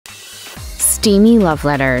Steamy love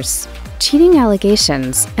letters, cheating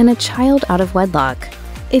allegations, and a child out of wedlock.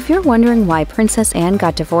 If you're wondering why Princess Anne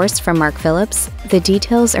got divorced from Mark Phillips, the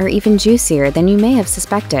details are even juicier than you may have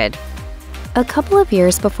suspected. A couple of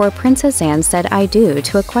years before Princess Anne said "I do"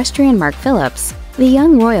 to equestrian Mark Phillips, the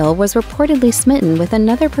young royal was reportedly smitten with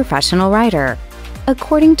another professional rider.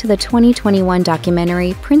 According to the 2021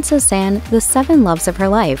 documentary Princess Anne: The 7 Loves of Her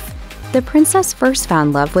Life, the princess first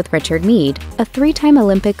found love with Richard Meade, a 3-time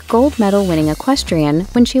Olympic gold medal-winning equestrian,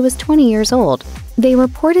 when she was 20 years old. They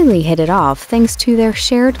reportedly hit it off thanks to their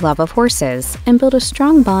shared love of horses and built a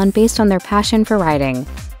strong bond based on their passion for riding.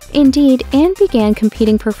 Indeed, Anne began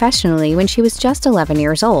competing professionally when she was just 11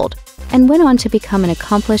 years old and went on to become an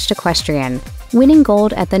accomplished equestrian, winning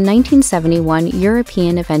gold at the 1971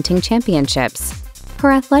 European Eventing Championships.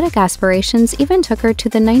 Her athletic aspirations even took her to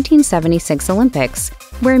the 1976 Olympics,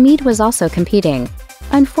 where Meade was also competing.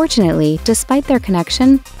 Unfortunately, despite their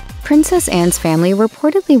connection, Princess Anne's family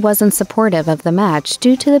reportedly wasn't supportive of the match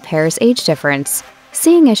due to the pair's age difference,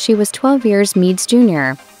 seeing as she was 12 years Meade's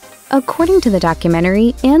junior. According to the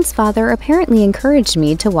documentary, Anne's father apparently encouraged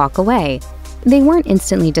Meade to walk away. They weren't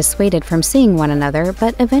instantly dissuaded from seeing one another,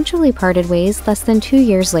 but eventually parted ways less than 2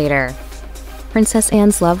 years later. Princess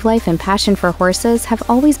Anne's love life and passion for horses have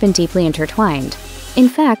always been deeply intertwined. In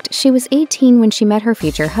fact, she was 18 when she met her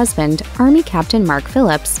future husband, Army Captain Mark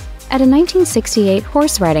Phillips, at a 1968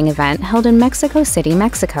 horse riding event held in Mexico City,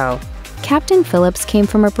 Mexico. Captain Phillips came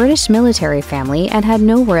from a British military family and had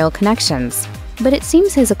no royal connections, but it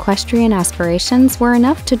seems his equestrian aspirations were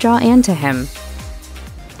enough to draw Anne to him.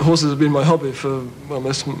 Horses have been my hobby for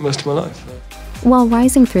most of my life. While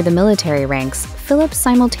rising through the military ranks, Phillips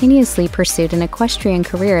simultaneously pursued an equestrian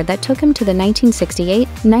career that took him to the 1968,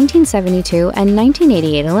 1972, and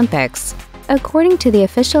 1988 Olympics. According to the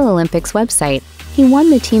official Olympics website, he won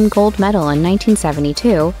the team gold medal in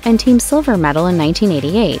 1972 and team silver medal in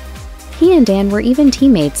 1988. He and Anne were even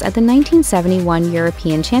teammates at the 1971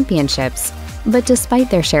 European Championships, but despite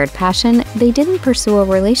their shared passion, they didn't pursue a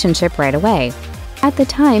relationship right away. At the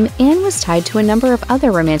time, Anne was tied to a number of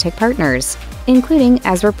other romantic partners, including,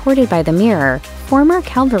 as reported by The Mirror, former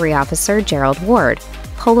cavalry officer Gerald Ward,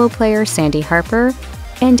 polo player Sandy Harper,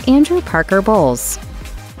 and Andrew Parker Bowles.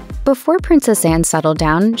 Before Princess Anne settled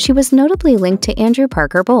down, she was notably linked to Andrew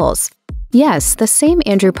Parker Bowles. Yes, the same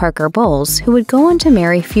Andrew Parker Bowles who would go on to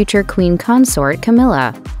marry future Queen consort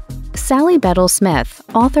Camilla. Sally Bedell Smith,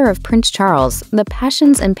 author of Prince Charles: The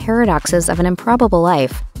Passions and Paradoxes of an Improbable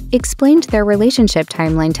Life, explained their relationship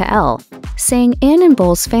timeline to Elle, saying Anne and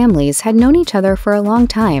Bowles' families had known each other for a long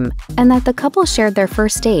time and that the couple shared their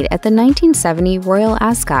first date at the 1970 Royal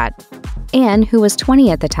Ascot. Anne, who was 20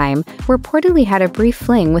 at the time, reportedly had a brief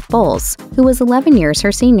fling with Bowles, who was 11 years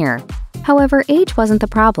her senior. However, age wasn't the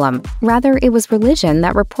problem, rather it was religion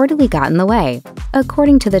that reportedly got in the way.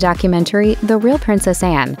 According to the documentary The Real Princess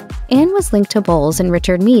Anne, Anne was linked to Bowles and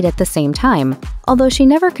Richard Meade at the same time, although she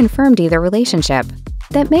never confirmed either relationship.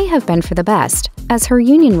 That may have been for the best, as her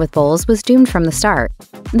union with Bowles was doomed from the start.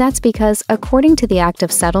 That's because, according to the Act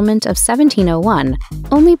of Settlement of 1701,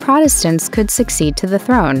 only Protestants could succeed to the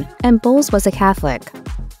throne, and Bowles was a Catholic.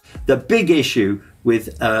 The big issue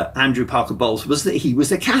with Andrew Parker Bowles was that he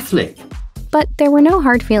was a Catholic. But there were no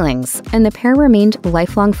hard feelings, and the pair remained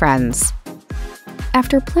lifelong friends.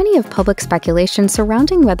 After plenty of public speculation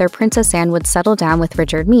surrounding whether Princess Anne would settle down with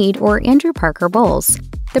Richard Meade or Andrew Parker Bowles,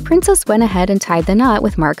 the princess went ahead and tied the knot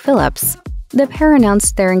with Mark Phillips. The pair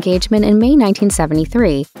announced their engagement in May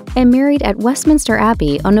 1973 and married at Westminster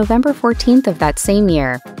Abbey on November 14th of that same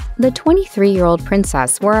year. The 23-year-old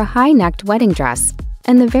princess wore a high-necked wedding dress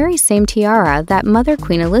and the very same tiara that Mother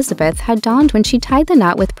Queen Elizabeth had donned when she tied the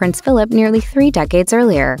knot with Prince Philip nearly 3 decades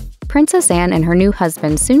earlier. Princess Anne and her new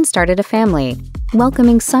husband soon started a family,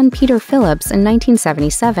 welcoming son Peter Phillips in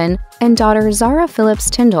 1977 and daughter Zara Phillips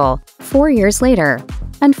Tyndall 4 years later.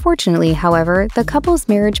 Unfortunately, however, the couple's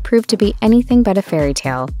marriage proved to be anything but a fairy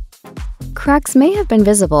tale. Cracks may have been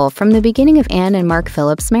visible from the beginning of Anne and Mark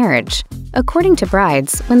Phillips' marriage. According to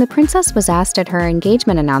Brides, when the princess was asked at her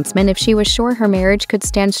engagement announcement if she was sure her marriage could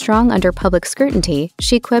stand strong under public scrutiny,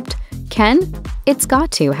 she quipped, "Ken, it's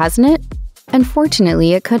got to, hasn't it?"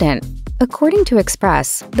 Unfortunately, it couldn't. According to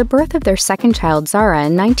Express, the birth of their second child, Zara,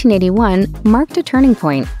 in 1981 marked a turning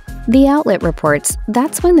point. The outlet reports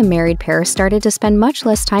that's when the married pair started to spend much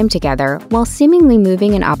less time together while seemingly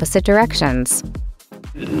moving in opposite directions.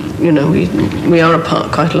 You know, we are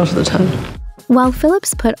apart quite a lot of the time. While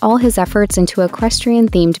Phillips put all his efforts into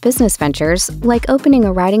equestrian-themed business ventures, like opening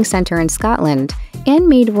a riding center in Scotland, Anne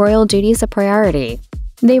made royal duties a priority.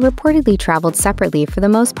 They reportedly traveled separately for the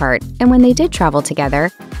most part, and when they did travel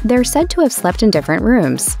together, they're said to have slept in different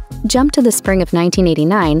rooms. Jump to the spring of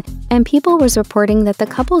 1989, and People was reporting that the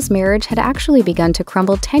couple's marriage had actually begun to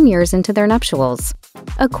crumble 10 years into their nuptials.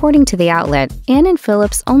 According to the outlet, Anne and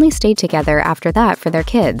Phillips only stayed together after that for their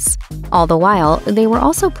kids. All the while, they were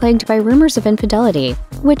also plagued by rumors of infidelity,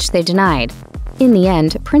 which they denied. In the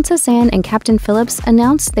end, Princess Anne and Captain Phillips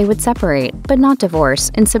announced they would separate, but not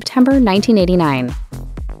divorce, in September 1989.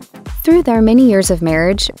 Through their many years of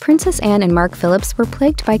marriage, Princess Anne and Mark Phillips were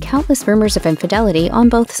plagued by countless rumors of infidelity on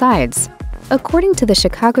both sides. According to the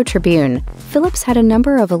Chicago Tribune, Phillips had a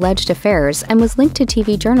number of alleged affairs and was linked to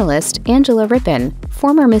TV journalist Angela Rippon,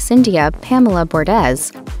 former Miss India Pamela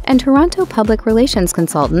Bordez, and Toronto public relations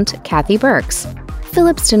consultant Kathy Burks.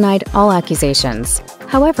 Phillips denied all accusations.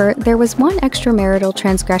 However, there was one extramarital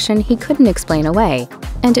transgression he couldn't explain away,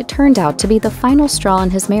 and it turned out to be the final straw in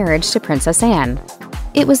his marriage to Princess Anne.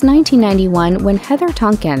 It was 1991 when Heather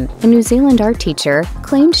Tonkin, a New Zealand art teacher,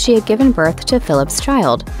 claimed she had given birth to Phillips'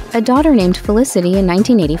 child, a daughter named Felicity, in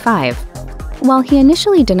 1985. While he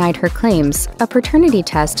initially denied her claims, a paternity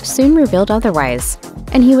test soon revealed otherwise,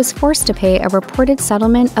 and he was forced to pay a reported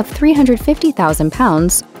settlement of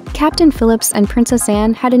 £350,000. Captain Phillips and Princess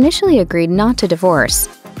Anne had initially agreed not to divorce,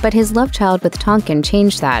 but his love child with Tonkin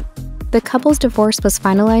changed that. The couple's divorce was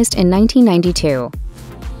finalized in 1992.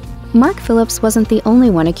 Mark Phillips wasn't the only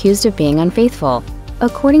one accused of being unfaithful.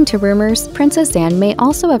 According to rumors, Princess Anne may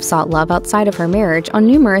also have sought love outside of her marriage on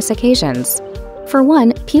numerous occasions. For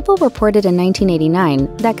one, People reported in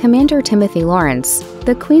 1989 that Commander Timothy Lawrence,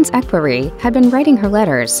 the Queen's equerry, had been writing her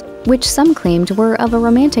letters, which some claimed were of a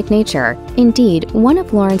romantic nature. Indeed, one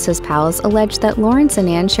of Lawrence's pals alleged that Lawrence and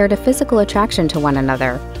Anne shared a physical attraction to one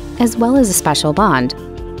another, as well as a special bond.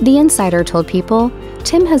 The insider told People,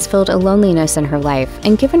 "Tim has filled a loneliness in her life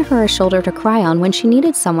and given her a shoulder to cry on when she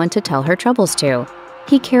needed someone to tell her troubles to.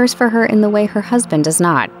 He cares for her in the way her husband does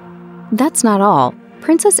not." That's not all.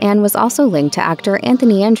 Princess Anne was also linked to actor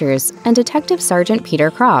Anthony Andrews and Detective Sergeant Peter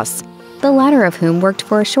Cross, the latter of whom worked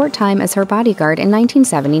for a short time as her bodyguard in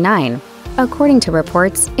 1979. According to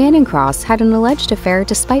reports, Anne and Cross had an alleged affair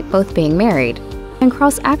despite both being married, and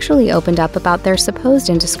Cross actually opened up about their supposed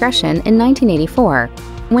indiscretion in 1984,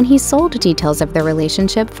 when he sold details of their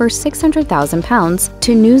relationship for £600,000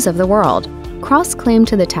 to News of the World. Cross claimed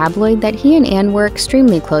to the tabloid that he and Anne were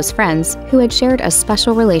extremely close friends who had shared a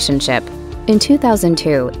special relationship. In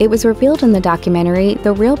 2002, it was revealed in the documentary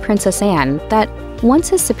The Real Princess Anne that, once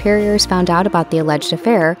his superiors found out about the alleged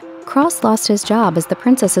affair, Cross lost his job as the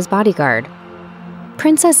princess's bodyguard.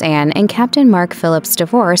 Princess Anne and Captain Mark Phillips'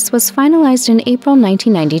 divorce was finalized in April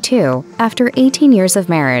 1992, after 18 years of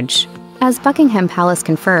marriage. As Buckingham Palace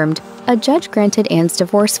confirmed, a judge granted Anne's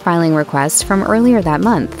divorce filing request from earlier that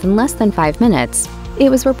month in less than 5 minutes. It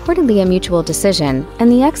was reportedly a mutual decision,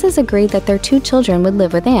 and the exes agreed that their 2 children would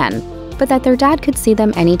live with Anne, but that their dad could see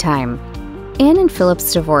them anytime. Anne and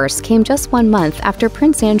Philip's divorce came just 1 month after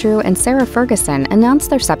Prince Andrew and Sarah Ferguson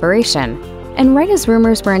announced their separation, and right as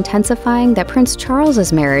rumors were intensifying that Prince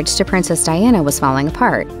Charles's marriage to Princess Diana was falling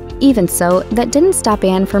apart. Even so, that didn't stop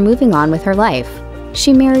Anne from moving on with her life.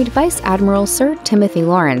 She married Vice Admiral Sir Timothy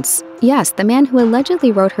Lawrence, yes, the man who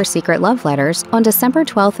allegedly wrote her secret love letters, on December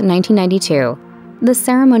 12, 1992. The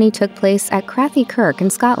ceremony took place at Crathy Kirk in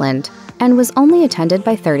Scotland and was only attended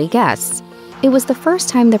by 30 guests. It was the first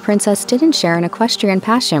time the princess didn't share an equestrian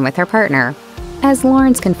passion with her partner. As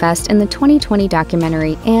Lawrence confessed in the 2020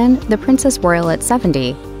 documentary Anne, the Princess Royal at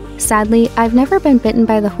 70, "Sadly, I've never been bitten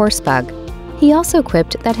by the horse bug." He also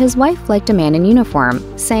quipped that his wife liked a man in uniform,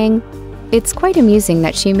 saying, "It's quite amusing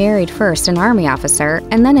that she married first an army officer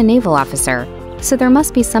and then a naval officer, so there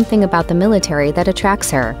must be something about the military that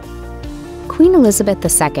attracts her." Queen Elizabeth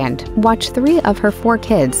II watched 3 of her 4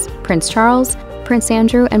 kids, Prince Charles, Prince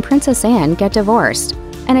Andrew, and Princess Anne, get divorced,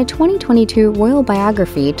 and a 2022 royal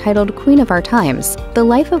biography titled Queen of Our Times, The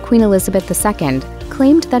Life of Queen Elizabeth II,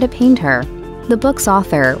 claimed that it pained her. The book's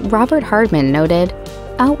author, Robert Hardman, noted,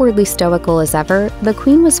 "Outwardly stoical as ever, the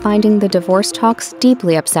Queen was finding the divorce talks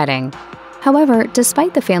deeply upsetting." However,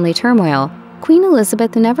 despite the family turmoil, Queen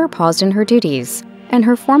Elizabeth never paused in her duties, and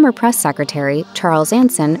her former press secretary, Charles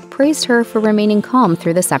Anson, praised her for remaining calm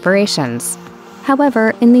through the separations.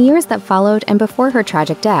 However, in the years that followed and before her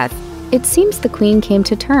tragic death, it seems the Queen came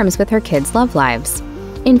to terms with her kids' love lives.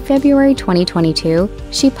 In February 2022,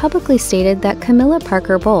 she publicly stated that Camilla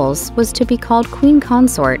Parker Bowles was to be called Queen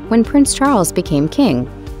Consort when Prince Charles became king,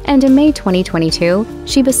 and in May 2022,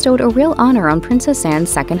 she bestowed a real honor on Princess Anne's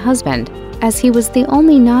second husband, as he was the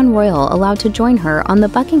only non-royal allowed to join her on the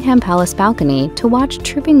Buckingham Palace balcony to watch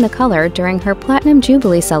Trooping the Colour during her Platinum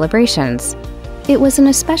Jubilee celebrations. It was an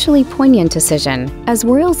especially poignant decision, as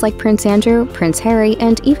royals like Prince Andrew, Prince Harry,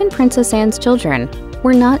 and even Princess Anne's children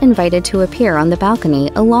were not invited to appear on the balcony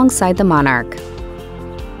alongside the monarch.